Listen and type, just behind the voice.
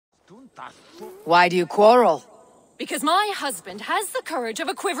Why do you quarrel? Because my husband has the courage of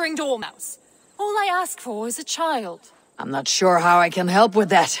a quivering dormouse. All I ask for is a child. I'm not sure how I can help with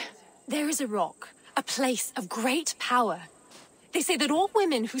that. There is a rock, a place of great power. They say that all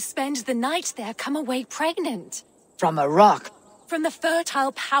women who spend the night there come away pregnant. From a rock? From the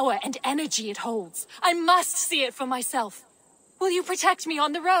fertile power and energy it holds. I must see it for myself. Will you protect me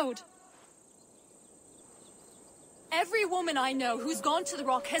on the road? Every woman I know who's gone to the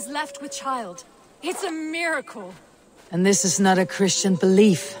rock has left with child. It's a miracle. And this is not a Christian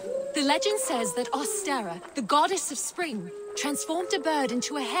belief. The legend says that Ostera, the goddess of spring, transformed a bird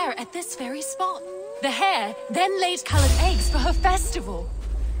into a hare at this very spot. The hare then laid colored eggs for her festival.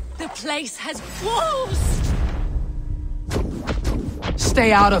 The place has wolves!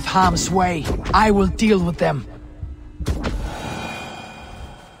 Stay out of harm's way. I will deal with them.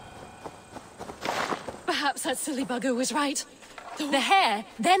 Perhaps that silly bugger was right. The hare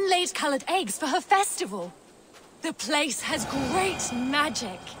then laid colored eggs for her festival. The place has great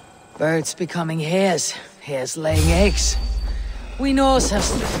magic. Birds becoming hares. Hares laying eggs. We know have...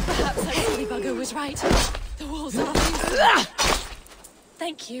 Perhaps that silly bugger was right. The wolves are...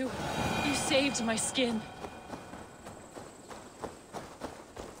 Thank you. You saved my skin.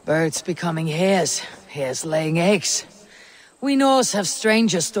 Birds becoming hares. Hares laying eggs. We Norse have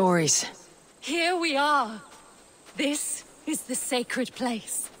stranger stories. Here we are. This is the sacred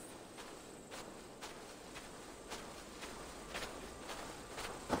place.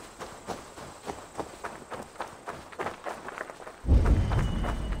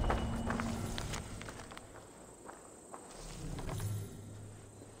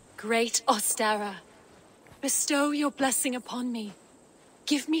 Great Ostara, bestow your blessing upon me.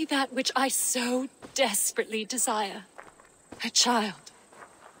 Give me that which I so desperately desire. A child.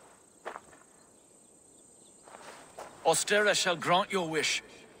 Ostera shall grant your wish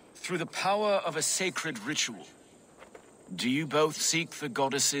through the power of a sacred ritual. Do you both seek the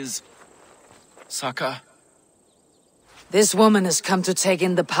goddess's succor? This woman has come to take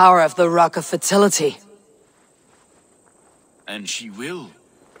in the power of the Rock of Fertility. And she will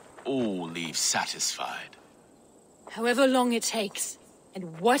all leave satisfied. However long it takes,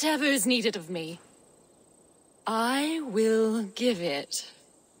 and whatever is needed of me, I will give it.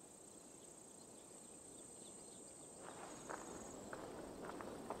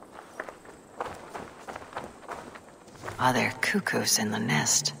 Are there cuckoos in the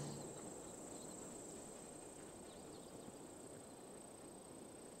nest?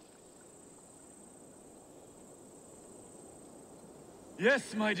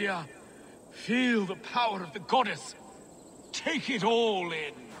 Yes, my dear. Feel the power of the goddess. Take it all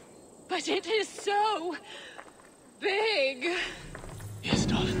in. But it is so... big. Yes,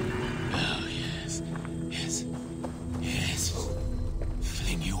 darling. Oh, yes. Yes. Yes.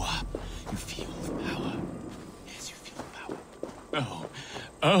 Filling you up. You feel the power. Yes, you feel the power. Oh.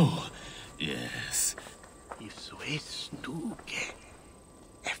 Oh. Yes. If så är stuge,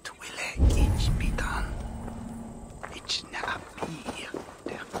 efter ville inte bitan. It's not be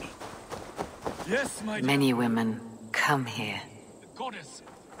there me. Yes, my dear. Many women come here. The goddess.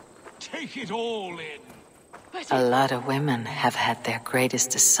 Take it all in. A lot of women have had their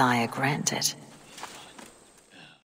greatest desire granted.